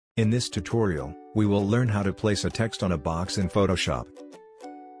In this tutorial, we will learn how to place a text on a box in Photoshop.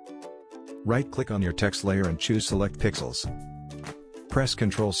 Right-click on your text layer and choose Select Pixels. Press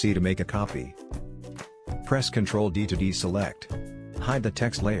Ctrl+C to make a copy. Press Ctrl+D to deselect. Hide the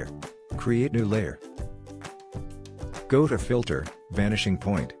text layer. Create new layer. Go to Filter, Vanishing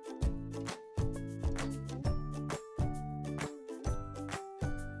Point.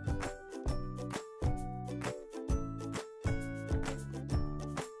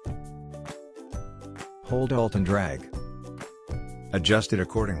 Hold Alt and drag. Adjust it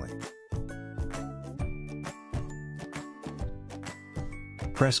accordingly.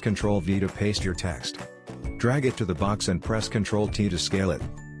 Press Ctrl+V to paste your text. Drag it to the box and press Ctrl+T to scale it.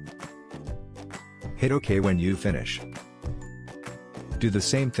 Hit OK when you finish. Do the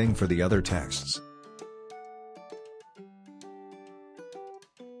same thing for the other texts.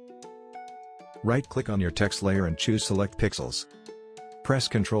 Right-click on your text layer and choose Select Pixels. Press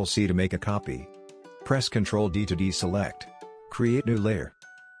Ctrl+C to make a copy. Press Ctrl+D to deselect. Create new layer.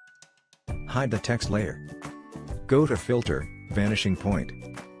 Hide the text layer. Go to Filter, Vanishing Point.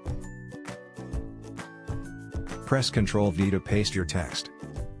 Press Ctrl+V to paste your text.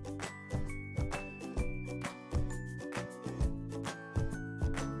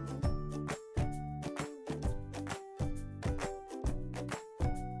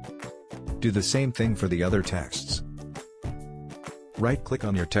 Do the same thing for the other texts. Right-click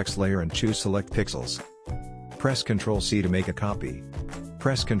on your text layer and choose Select Pixels. Press Ctrl+C to make a copy.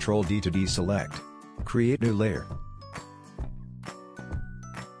 Press Ctrl+D to deselect. Create new layer.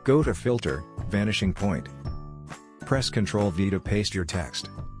 Go to Filter, Vanishing Point. Press Ctrl+V to paste your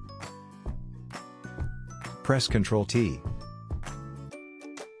text. Press Ctrl+T.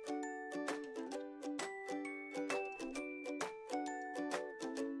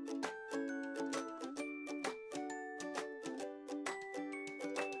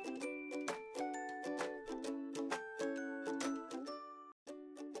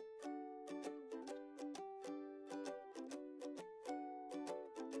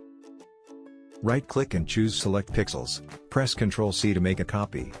 Right-click and choose Select Pixels. Press Ctrl+C to make a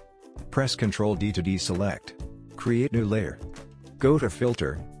copy. Press Ctrl+D to deselect. Create new layer. Go to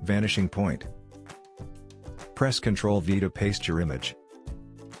Filter, Vanishing Point. Press Ctrl+V to paste your image.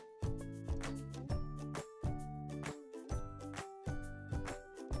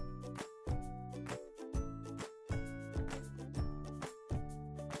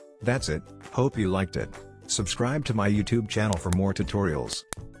 That's it. Hope you liked it. Subscribe to my YouTube channel for more tutorials.